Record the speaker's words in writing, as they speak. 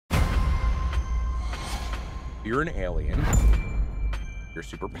You're an alien. You're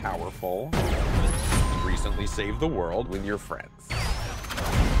super powerful. You recently saved the world with your friends.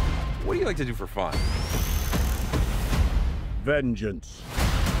 What do you like to do for fun? Vengeance.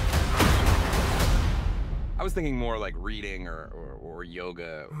 I was thinking more like reading or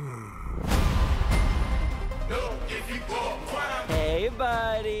yoga. Hey,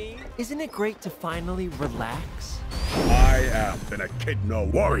 buddy. Isn't it great to finally relax? I am an echidna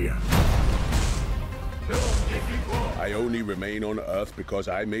warrior. I only remain on Earth because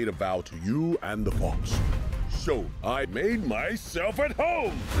I made a vow to you and the Fox. So I made myself at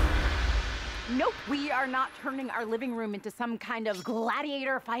home. Nope, we are not turning our living room into some kind of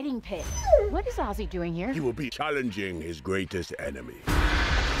gladiator fighting pit. What is Ozzy doing here? He will be challenging his greatest enemy.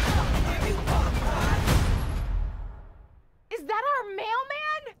 Is that our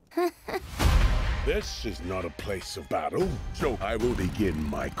mailman? This is not a place of battle, so I will begin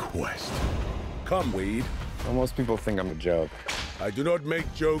my quest. Come, Weed. Well, most people think I'm a joke. I do not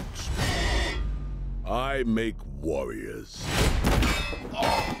make jokes. I make warriors.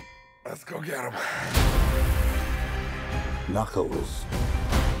 Let's go get him. Knuckles.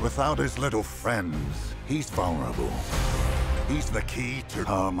 Without his little friends, he's vulnerable. He's the key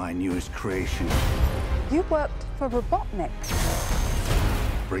to my newest creation. You worked for Robotnik.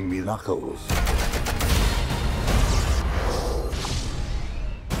 Bring me Knuckles.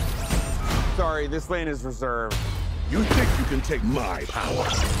 Sorry, this lane is reserved. You think you can take my power?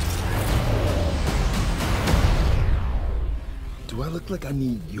 Do I look like I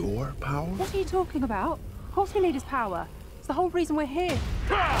need your power? What are you talking about? Of course we need his power. It's the whole reason we're here.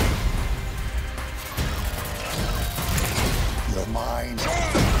 You're mine.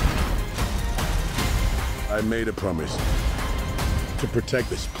 I made a promise to protect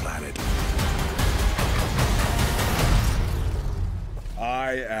this planet.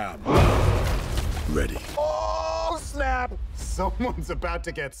 I am ready. Oh, snap! Someone's about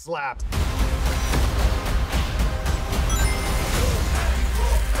to get slapped.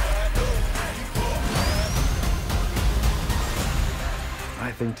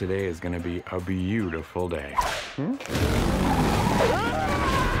 I think today is gonna be a beautiful day.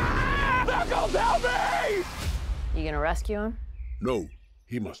 Knuckles, help me! You gonna rescue him? No,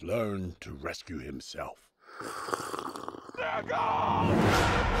 he must learn to rescue himself. Knuckles!